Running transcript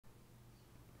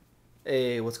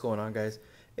Hey, what's going on, guys?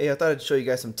 Hey, I thought I'd show you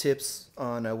guys some tips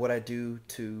on what I do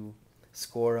to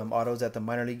score autos at the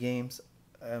minor league games.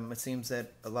 It seems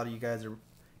that a lot of you guys are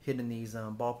hitting these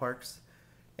ballparks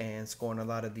and scoring a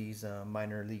lot of these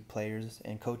minor league players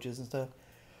and coaches and stuff.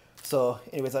 So,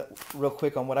 anyways, real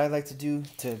quick on what I like to do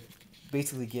to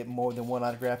basically get more than one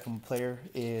autograph from a player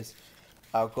is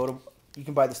I'll go to you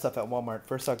can buy the stuff at Walmart.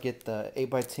 First, I'll get the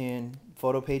 8x10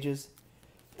 photo pages.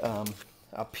 Um,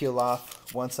 I'll peel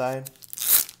off one side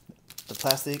the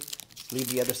plastic, leave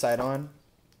the other side on,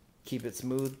 keep it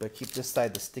smooth, but keep this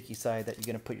side the sticky side that you're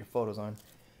going to put your photos on.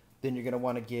 Then you're going to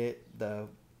want to get the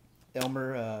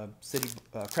Elmer City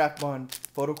Craft Bond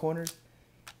photo corners,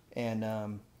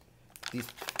 and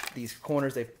these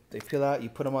corners they peel out. You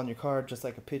put them on your card just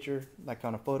like a picture, like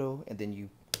on a photo, and then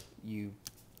you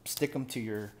stick them to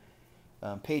your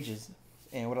pages.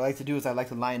 And what I like to do is I like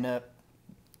to line up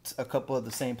a couple of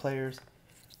the same players.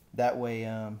 That way,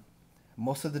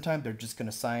 most of the time they're just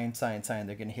gonna sign.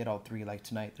 They're gonna hit all three. Like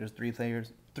tonight, there's three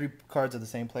cards of the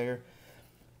same player.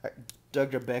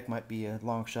 Doug Beck might be a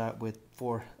long shot with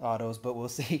 4 autos, but we'll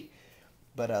see.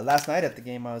 But last night at the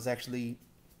game, I was actually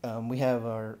we have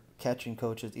our catching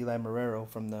coach is Eli Marrero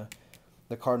from the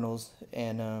Cardinals,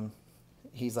 and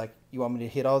he's like, "You want me to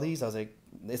hit all these?" I was like,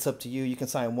 "It's up to you. You can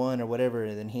sign one or whatever."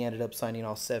 And then he ended up signing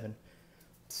all 7.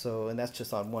 So, and that's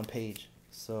just on one page.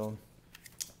 So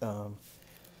um,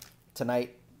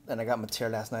 tonight, and I got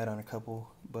Mateer last night on a couple,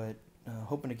 but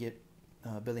hoping to get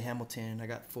Billy Hamilton. I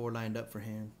got 4 lined up for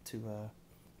him to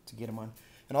get him on.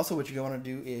 And also, what you're going to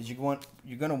do is you're going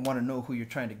to want to know who you're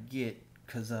trying to get,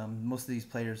 because most of these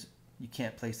players you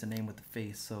can't place the name with the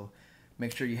face. So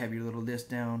make sure you have your little list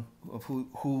down of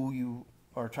who you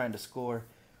are trying to score,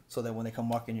 so that when they come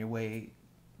walking your way,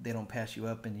 they don't pass you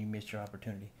up and you miss your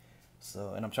opportunity.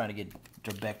 So, and I'm trying to get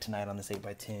Drebeck tonight on this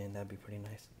 8x10. That'd be pretty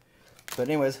nice. But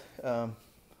anyways,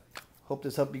 hope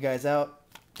this helped you guys out,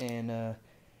 and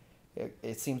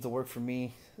it seems to work for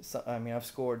me. So, I mean, I've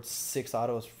scored 6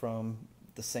 autos from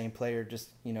the same player,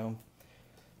 just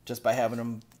by having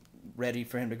them ready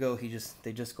for him to go.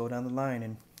 They just go down the line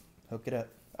and hook it up.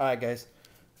 All right, guys,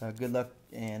 good luck,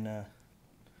 and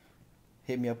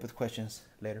hit me up with questions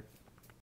later.